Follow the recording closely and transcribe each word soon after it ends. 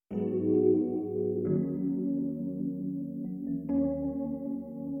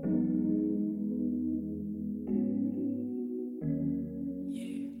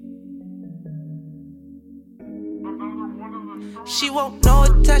She want no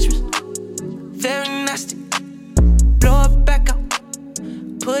attachments, very nasty. Blow it back out,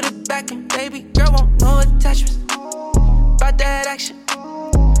 put it back in, baby girl want no attachments. About that action,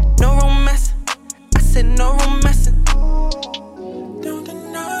 no romancing. I said no romancing. Don't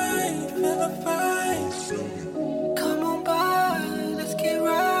deny, feel the vibe. Come on by, let's get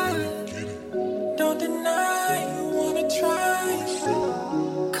right. Don't deny, you wanna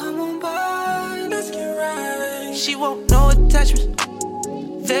try. Come on by, let's get right. She want no attachments,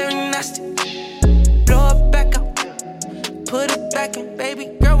 very nasty. Blow it back out, put it back in, baby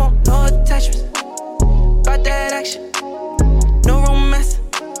girl want no attachments. About that action, no romance.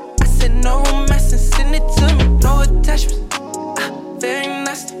 I said no romance and send it to me, no attachments. Very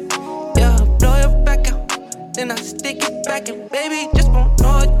nasty, yeah, blow your back out, then I stick it back in, baby just want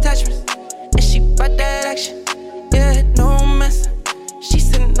no attachments. And she bout that action, yeah, no romance. She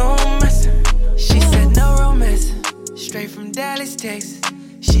said no romance. She said no romance. Straight from Dallas, Texas.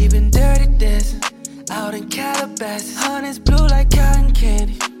 She been dirty dancing out in Calabasas. Honey's blue like cotton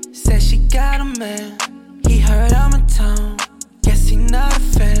candy. Said she got a man. He heard I'm in town. Guess he not a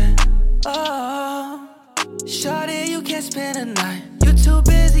fan. Oh, shawty, you can't spend a night. You too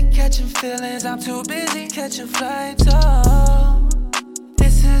busy catching feelings. I'm too busy catching flights. Oh,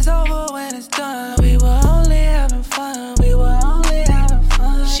 this is over when it's done. We were only having fun. We were only having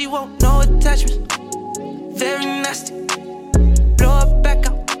fun. She want no attachments, very nasty. Blow it back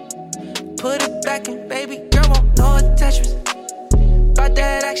out, put it back in, baby girl want no attachments. About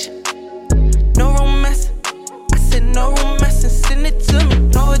that action, no romance. I said no romance and send it to me,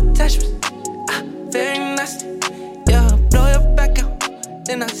 no attachments. Very nasty, yeah, blow your back out,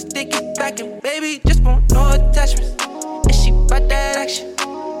 then I stick it back in, baby just want no attachments. And she bout that action.